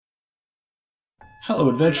Hello,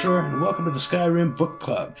 adventurer, and welcome to the Skyrim Book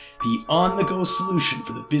Club, the on-the-go solution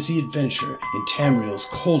for the busy adventure in Tamriel's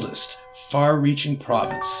coldest, far-reaching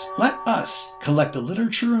province. Let us collect the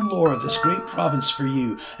literature and lore of this great province for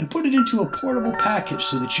you and put it into a portable package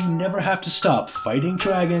so that you never have to stop fighting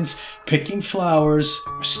dragons, picking flowers,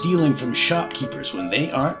 or stealing from shopkeepers when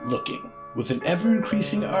they aren't looking. With an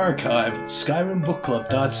ever-increasing archive,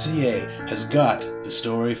 SkyrimBookClub.ca has got the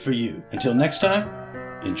story for you. Until next time,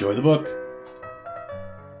 enjoy the book.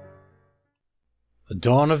 The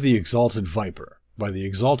Dawn of the Exalted Viper, by the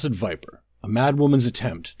Exalted Viper, a madwoman's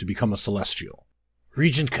attempt to become a Celestial.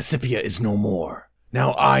 Regent Cassipia is no more.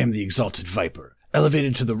 Now I am the Exalted Viper,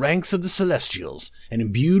 elevated to the ranks of the Celestials, and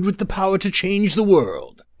imbued with the power to change the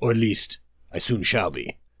world. Or at least, I soon shall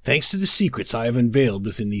be. Thanks to the secrets I have unveiled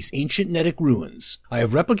within these ancient Nedic ruins, I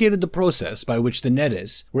have replicated the process by which the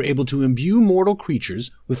Nedis were able to imbue mortal creatures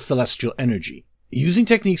with celestial energy. Using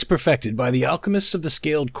techniques perfected by the alchemists of the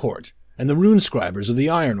Scaled Court, and the rune scribers of the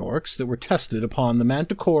Iron Orcs that were tested upon the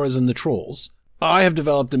Manticoras and the Trolls, I have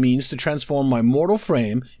developed a means to transform my mortal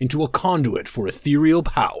frame into a conduit for ethereal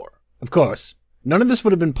power. Of course, none of this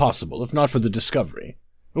would have been possible if not for the discovery,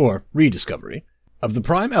 or rediscovery, of the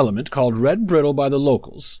prime element called Red Brittle by the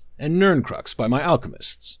locals, and Nirncrux by my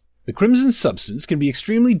alchemists. The crimson substance can be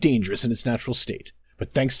extremely dangerous in its natural state,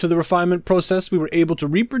 but thanks to the refinement process we were able to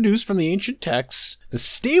reproduce from the ancient texts, the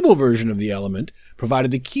stable version of the element provided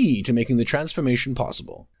the key to making the transformation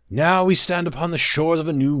possible. Now we stand upon the shores of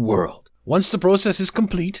a new world. Once the process is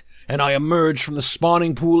complete, and I emerge from the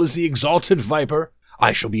spawning pool as the Exalted Viper,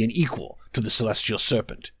 I shall be an equal to the Celestial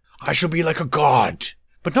Serpent. I shall be like a god,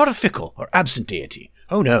 but not a fickle or absent deity.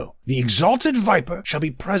 Oh no, the Exalted Viper shall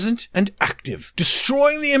be present and active,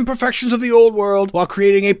 destroying the imperfections of the old world while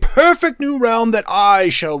creating a perfect new realm that I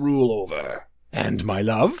shall rule over. And my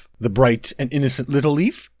love, the bright and innocent little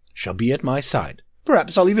leaf, shall be at my side.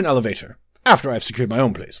 Perhaps I'll even elevate her, after I've secured my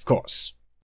own place, of course.